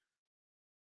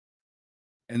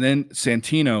 And then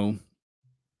Santino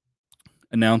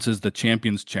announces the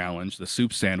Champions Challenge, the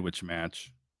soup sandwich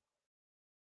match.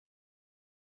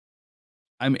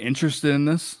 I'm interested in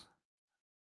this.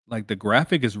 Like the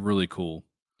graphic is really cool.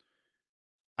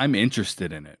 I'm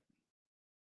interested in it.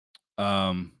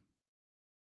 Um,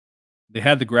 they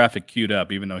had the graphic queued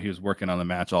up, even though he was working on the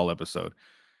match all episode.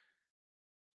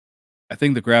 I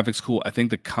think the graphics cool. I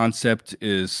think the concept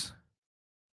is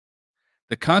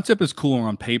cooler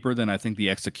on paper than I think the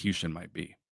execution might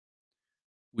be.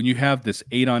 When you have this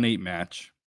 8-on-8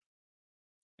 match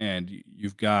and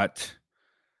you've got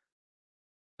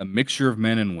a mixture of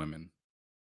men and women,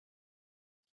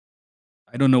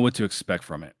 I don't know what to expect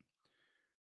from it.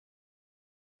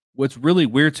 What's really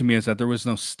weird to me is that there was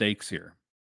no stakes here.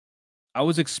 I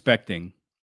was expecting,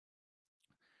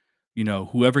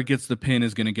 whoever gets the pin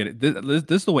is going to get it.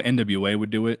 This is the way NWA would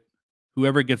do it.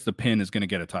 Whoever gets the pin is going to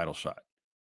get a title shot.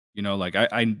 Like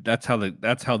I that's how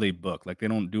they book. Like they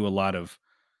don't do a lot of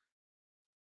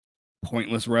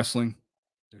pointless wrestling.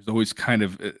 There's always kind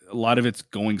of a lot of it's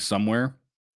going somewhere.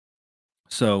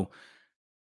 So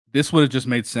this would have just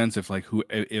made sense if like who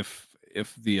if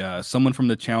the someone from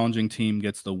the challenging team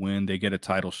gets the win, they get a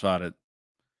title shot at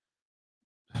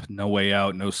No Way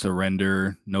Out, No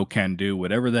Surrender, No Can Do,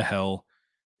 whatever the hell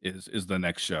is the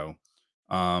next show.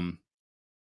 Um,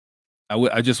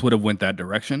 I just would have went that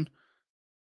direction.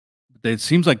 It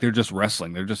seems like they're just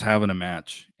wrestling. They're just having a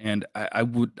match, and I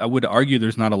would argue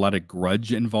there's not a lot of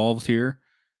grudge involved here.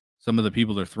 Some of the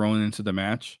people they're throwing into the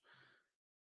match,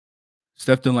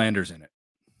 Steph Delander's in it,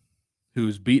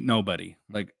 who's beat nobody.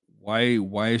 Like, why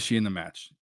is she in the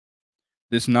match?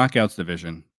 This knockouts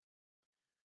division,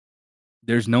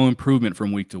 there's no improvement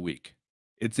from week to week.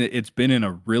 It's been in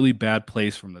a really bad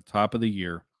place from the top of the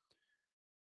year,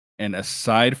 and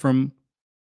aside from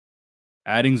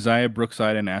adding Zaya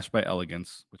Brookside and Ash by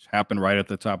Elegance, which happened right at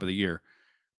the top of the year,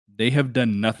 they have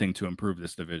done nothing to improve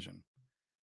this division.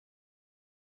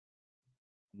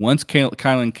 Once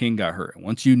Kylan King got hurt,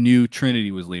 once you knew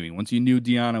Trinity was leaving, once you knew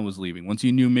Deanna was leaving, once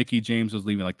you knew Mickey James was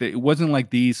leaving, like, it wasn't like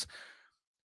these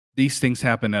things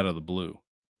happened out of the blue.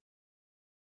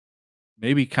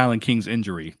 Maybe Kylan King's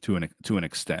injury to an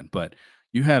extent, but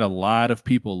you had a lot of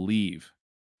people leave,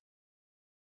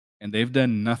 and they've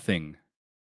done nothing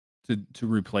to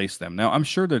replace them. Now, I'm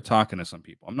sure they're talking to some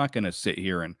people. I'm not going to sit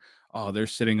here and, oh, they're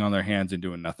sitting on their hands and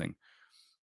doing nothing.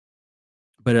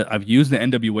 But I've used the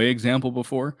NWA example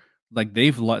before. Like,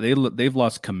 they've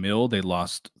lost Camille, they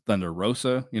lost Thunder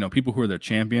Rosa. You know, people who are their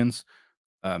champions.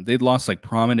 They'd lost like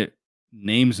prominent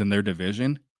names in their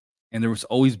division, and there was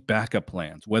always backup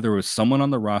plans, whether it was someone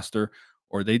on the roster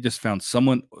or they just found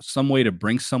some way to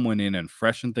bring someone in and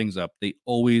freshen things up. They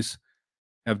always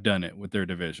have done it with their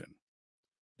division.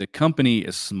 The company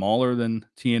is smaller than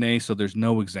TNA, so there's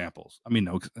no examples. I mean,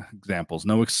 no examples,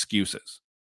 no excuses.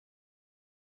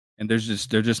 And they're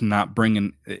just not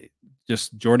bringing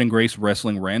just Jordan Grace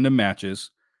wrestling random matches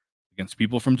against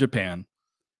people from Japan,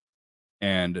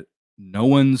 and no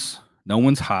one's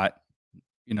hot.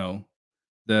 You know,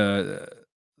 the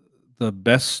the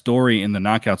best story in the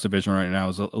knockouts division right now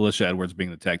is Alicia Edwards being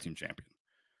the tag team champion.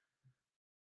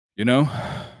 You know,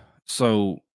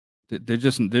 so they're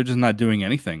just not doing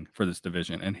anything for this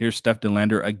division. And here's Steph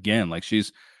Delander again, like,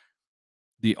 she's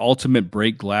the ultimate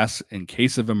break glass in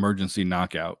case of emergency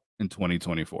knockout in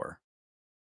 2024.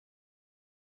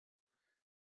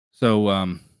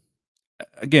 So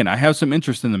again, I have some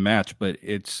interest in the match, but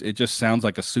it just sounds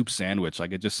like a soup sandwich.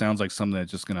 Like, it just sounds like something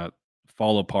that's just gonna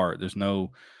fall apart. There's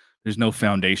no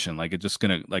foundation. Like, it's just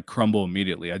gonna like crumble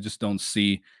immediately. I just don't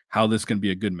see how this can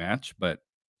be a good match, but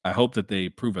I hope that they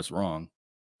prove us wrong.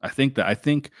 I think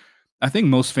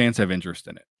most fans have interest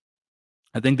in it.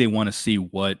 I think they want to see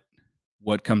what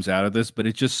comes out of this, but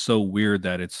it's just so weird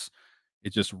that it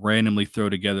just randomly throw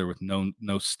together with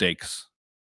no stakes.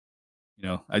 You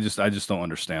know, I just don't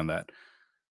understand that.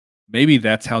 Maybe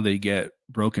that's how they get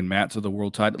Broken Matt to the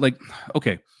world title. Like,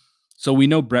 okay, so we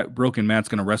know Broken Matt's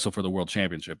going to wrestle for the world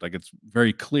championship. Like, it's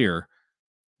very clear,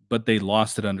 but they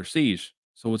lost it under siege.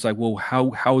 So it's like, well,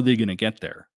 how are they going to get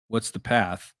there? What's the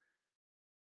path?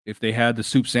 If they had the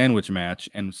soup sandwich match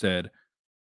and said,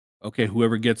 okay,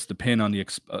 whoever gets the pin on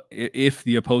if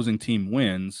the opposing team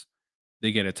wins,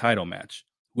 they get a title match.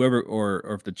 Whoever or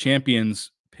if the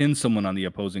champions pin someone on the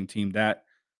opposing team, that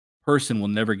person will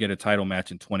never get a title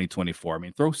match in 2024. I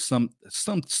mean, throw some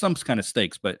kind of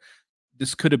stakes, but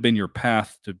this could have been your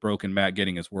path to Broken Matt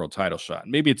getting his world title shot.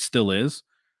 Maybe it still is,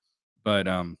 but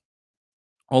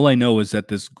all I know is that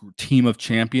this team of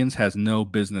champions has no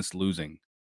business losing.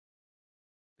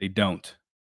 They don't.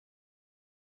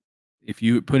 If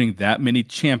you putting that many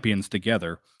champions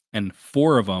together and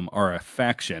four of them are a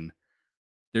faction,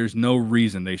 there's no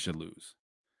reason they should lose.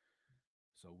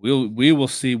 So we will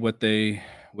see what they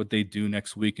do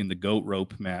next week in the goat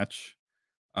rope match.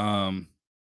 Um,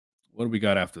 what do we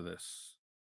got after this?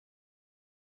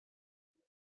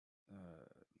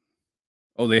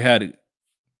 Oh, they had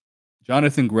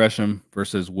Jonathan Gresham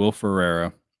versus Will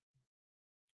Ferreira.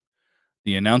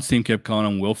 The announce team kept calling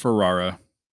him Will Ferrara,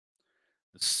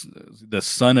 the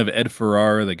son of Ed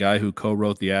Ferrara, the guy who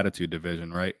co-wrote the Attitude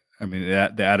Division, right? I mean,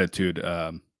 the Attitude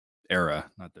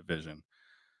era, not division.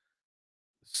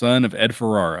 Son of Ed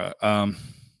Ferrara.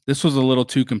 This was a little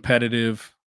too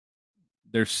competitive.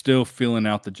 They're still feeling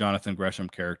out the Jonathan Gresham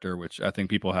character, which I think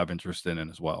people have interest in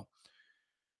as well.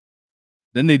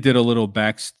 Then they did a little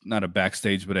not a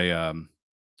backstage, but a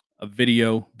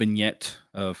video vignette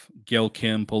of Gail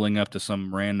Kim pulling up to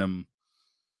some random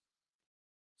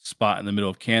spot in the middle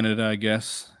of Canada, I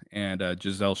guess. And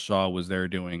Giselle Shaw was there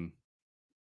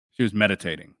she was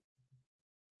meditating.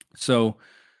 So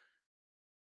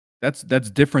that's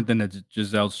different than the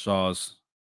Giselle Shaw's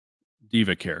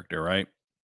diva character, right?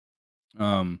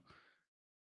 Um,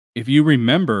 if you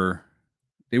remember,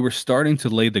 they were starting to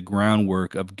lay the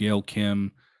groundwork of Gail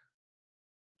Kim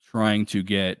trying to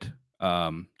get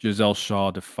Giselle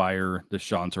Shaw to fire the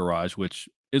Shantaraj, which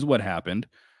is what happened.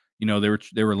 You know,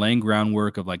 they were laying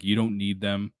groundwork of like, you don't need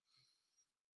them.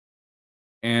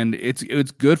 And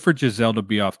it's good for Giselle to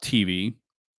be off TV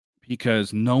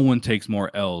because no one takes more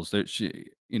L's. That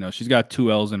she's got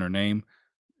 2 L's in her name.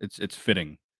 It's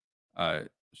fitting. Uh,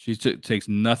 she takes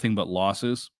nothing but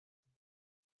losses,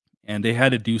 and they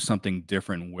had to do something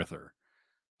different with her.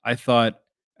 I thought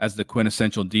as the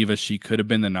quintessential diva, she could have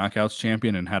been the Knockouts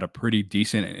champion and had a pretty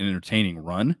decent and entertaining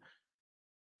run,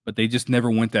 but they just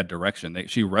never went that direction.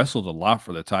 She wrestled a lot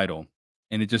for the title,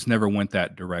 and it just never went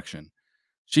that direction.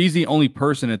 She's the only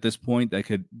person at this point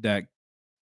that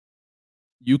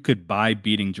you could buy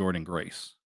beating Jordan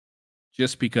Grace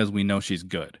just because we know she's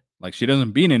good. Like, she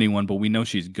doesn't beat anyone, but we know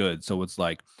she's good. So it's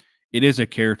like, it is a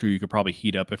character you could probably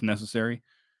heat up if necessary.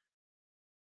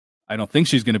 I don't think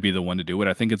she's going to be the one to do it.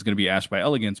 I think it's going to be Ash by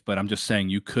Elegance, but I'm just saying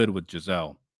you could with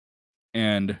Giselle.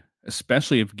 And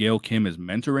especially if Gail Kim is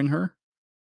mentoring her,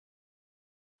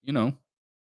 you know,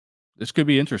 this could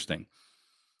be interesting.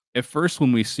 At first,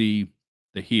 when we see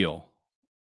the heel,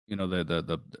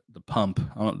 the pump,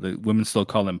 the women still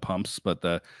call them pumps, but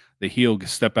the heel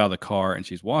step out of the car and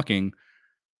she's walking.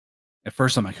 At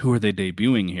first, I'm like, who are they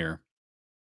debuting here?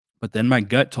 But then my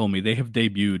gut told me they have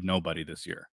debuted nobody this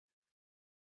year.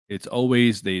 It's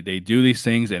always they do these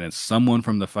things and it's someone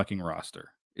from the fucking roster.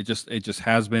 It just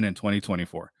has been in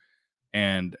 2024.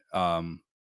 And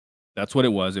that's what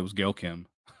it was. It was Gail Kim.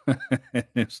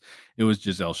 it was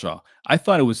Giselle Shaw. I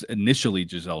thought it was initially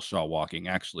Giselle Shaw walking,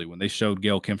 actually. When they showed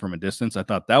Gail Kim from a distance, I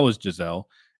thought that was Giselle.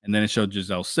 And then it showed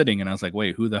Giselle sitting, and I was like,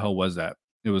 wait, who the hell was that?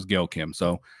 It was Gail Kim.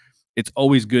 So it's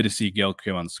always good to see Gail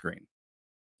Kim on screen.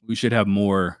 We should have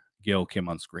more Gail Kim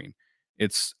on screen.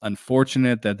 It's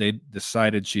unfortunate that they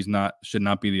decided should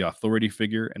not be the authority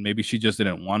figure, and maybe she just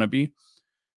didn't want to be.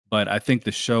 But I think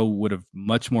the show would have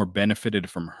much more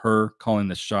benefited from her calling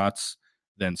the shots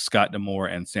than Scott D'Amore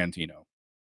and Santino.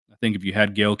 I think if you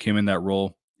had Gail Kim in that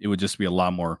role, it would just be a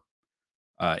lot more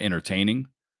entertaining.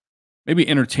 Maybe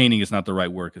entertaining is not the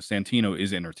right word because Santino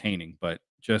is entertaining, but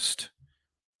just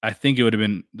I think it would have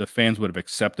been the fans would have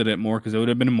accepted it more because it would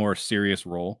have been a more serious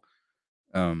role.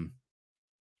 Um,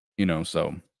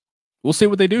 so we'll see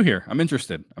what they do here. I'm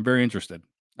interested. I'm very interested.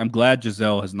 I'm glad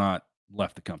Giselle has not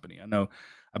left the company.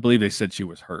 I believe they said she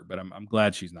was hurt, but I'm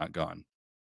glad she's not gone.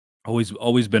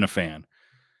 Always been a fan.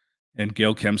 And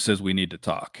Gail Kim says we need to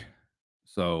talk.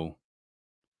 So,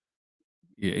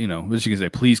 what she can say?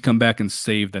 Please come back and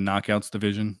save the Knockouts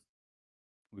division.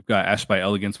 We've got Ash by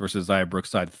Elegance versus Zaya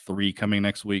Brookside 3 coming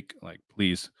next week. Like,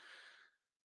 please.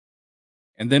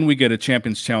 And then we get a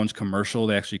Champions Challenge commercial.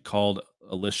 They actually called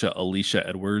Alicia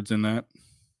Edwards in that.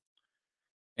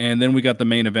 And then we got the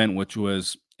main event, which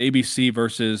was ABC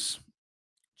versus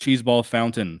Cheeseball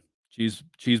Fountain.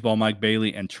 Cheeseball Mike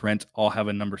Bailey and Trent all have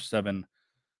a number 7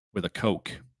 with a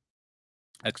Coke.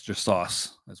 Extra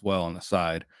sauce as well on the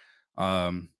side.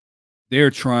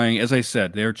 They're trying, as I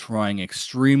said, they're trying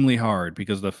extremely hard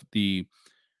because the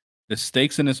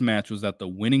stakes in this match was that the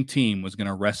winning team was going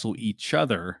to wrestle each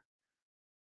other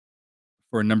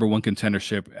for a number 1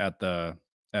 contendership at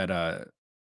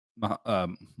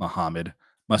Muhammad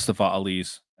Mustafa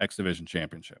Ali's X Division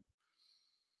Championship.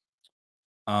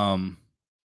 I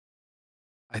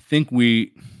think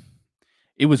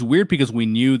it was weird because we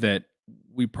knew that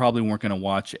we probably weren't going to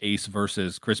watch Ace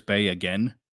versus Chris Bay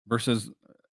again versus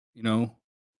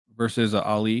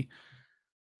Ali.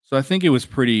 So I think it was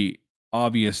pretty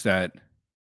obvious that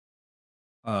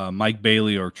Mike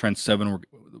Bailey or Trent Seven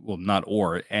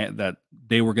that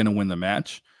they were going to win the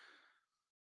match.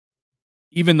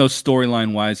 Even though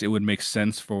storyline wise, it would make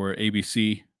sense for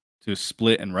ABC to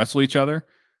split and wrestle each other,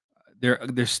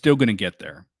 they're still going to get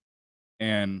there.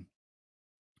 And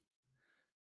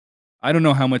I don't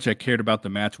know how much I cared about the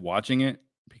match watching it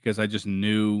because I just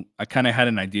knew I kind of had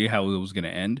an idea how it was going to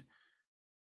end.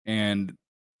 And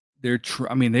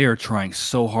they are trying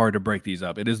so hard to break these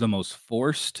up. It is the most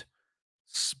forced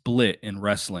split in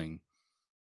wrestling.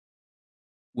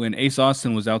 When Ace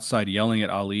Austin was outside yelling at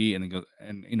Ali,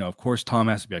 and of course Tom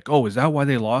has to be like, "Oh, is that why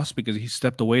they lost? Because he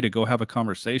stepped away to go have a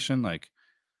conversation?" Like,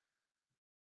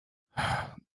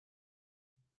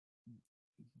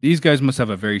 these guys must have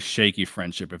a very shaky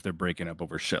friendship if they're breaking up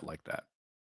over shit like that.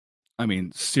 I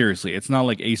mean, seriously, it's not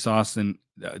like Ace Austin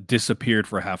disappeared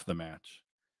for half the match.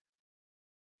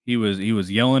 He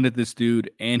was yelling at this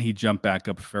dude, and he jumped back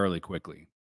up fairly quickly.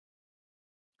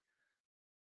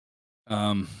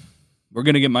 We're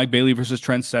gonna get Mike Bailey versus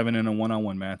Trent Seven in a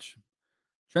 1-on-1 match.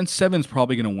 Trent Seven's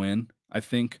probably gonna win, I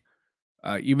think.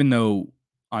 Even though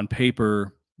on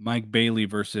paper Mike Bailey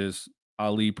versus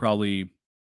Ali probably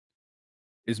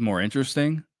is more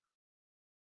interesting.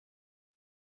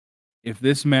 If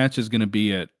this match is gonna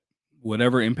be at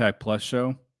whatever Impact Plus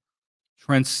show,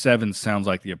 Trent Seven sounds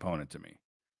like the opponent to me.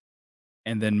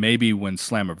 and then maybe when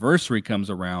Slammiversary comes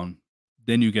around,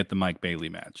 then you get the Mike Bailey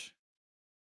match.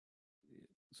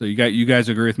 So you guys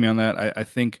agree with me on that? I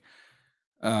think,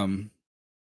 um,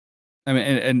 I mean,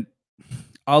 and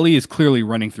Ali is clearly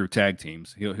running through tag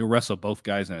teams. He'll wrestle both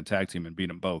guys in a tag team and beat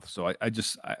them both. So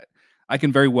I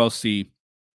can very well see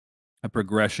a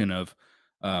progression of,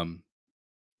 um,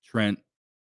 Trent.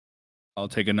 I'll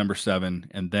take a number 7,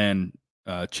 and then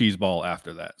cheese ball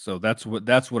after that. So that's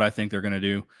what I think they're gonna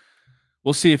do.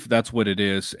 We'll see if that's what it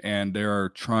is. And they're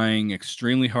trying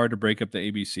extremely hard to break up the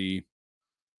ABC,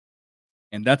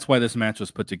 and that's why this match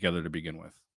was put together to begin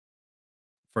with.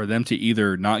 For them to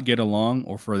either not get along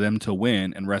or for them to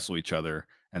win and wrestle each other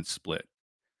and split.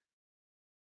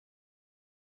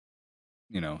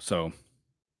 So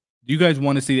do you guys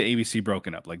want to see the ABC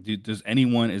broken up? Like, does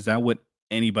anyone? Is that what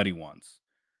anybody wants?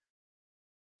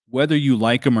 Whether you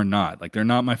like them or not, like they're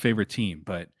not my favorite team,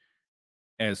 but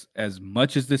as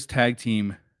much as this tag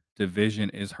team division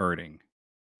is hurting,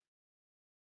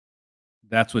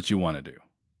 that's what you want to do.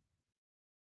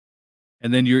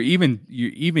 And then you're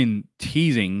even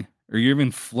teasing or you're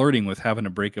even flirting with having to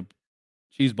break up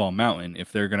Cheeseball Mountain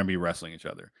if they're going to be wrestling each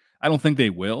other. I don't think they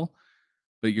will,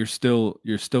 but you're still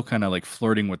kind of like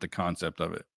flirting with the concept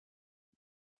of it.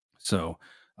 So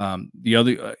the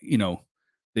other,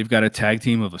 they've got a tag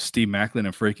team of a Steve Macklin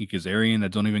and Frankie Kazarian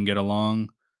that don't even get along.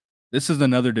 This is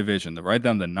another division. The right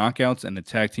down the knockouts and the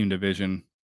tag team division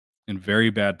in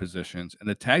very bad positions. And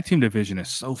the tag team division is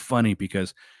so funny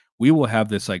because we will have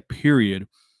this like period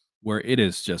where it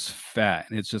is just fat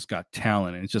and it's just got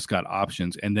talent and it's just got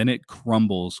options. And then it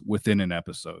crumbles within an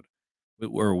episode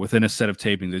or within a set of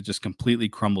tapings. It just completely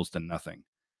crumbles to nothing.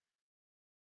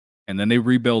 And then they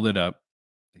rebuild it up.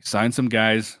 They sign some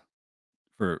guys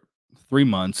for 3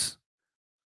 months.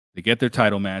 They get their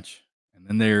title match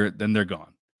and then they're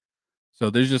gone. So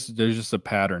there's just a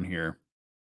pattern here,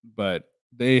 but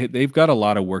they've got a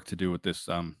lot of work to do with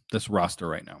this roster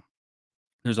right now.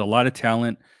 There's a lot of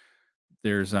talent.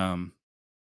 There's the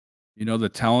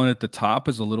talent at the top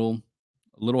is a little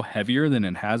heavier than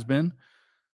it has been.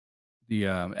 The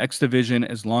X division,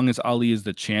 as long as Ali is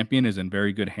the champion, is in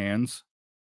very good hands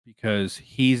because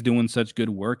he's doing such good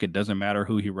work. It doesn't matter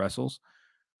who he wrestles.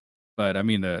 But I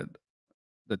mean the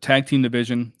tag team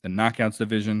division, the knockouts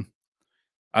division.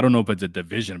 I don't know if it's a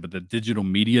division, but the digital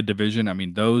media division. I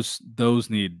mean those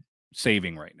need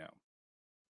saving right now.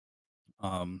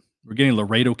 We're getting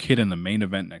Laredo Kid in the main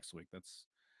event next week.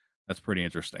 That's pretty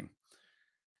interesting.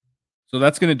 So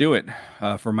that's going to do it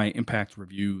for my Impact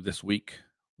review this week.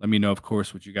 Let me know, of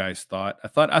course, what you guys thought.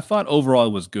 I thought overall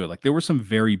it was good. Like there were some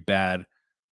very bad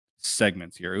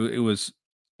segments here. It was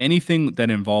anything that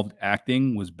involved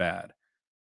acting was bad.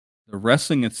 The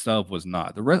wrestling itself was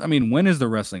not. I mean, when is the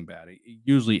wrestling bad? It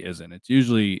usually isn't. It's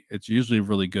usually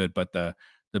really good, but the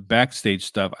backstage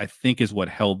stuff I think is what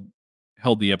held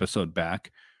the episode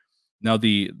back. Now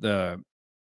the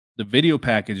video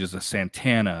packages of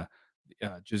Santana,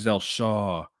 Giselle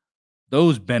Shaw,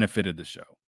 those benefited the show.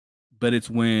 But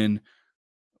it's when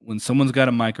someone's got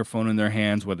a microphone in their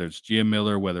hands, whether it's Gia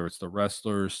Miller, whether it's the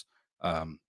wrestlers,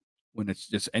 um, when it's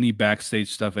just any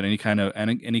backstage stuff and any kind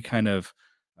of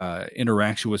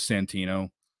interaction with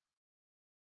Santino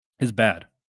is bad.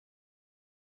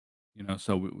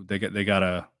 So they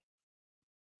gotta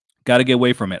get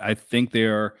away from it. I think they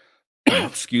are,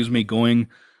 excuse me, going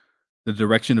the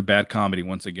direction of bad comedy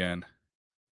once again,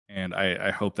 and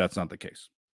I hope that's not the case.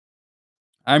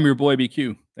 I'm your boy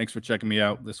BQ. Thanks for checking me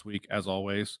out this week, as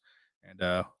always,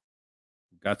 and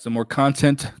got some more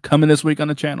content coming this week on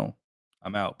the channel.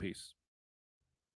 I'm out. Peace.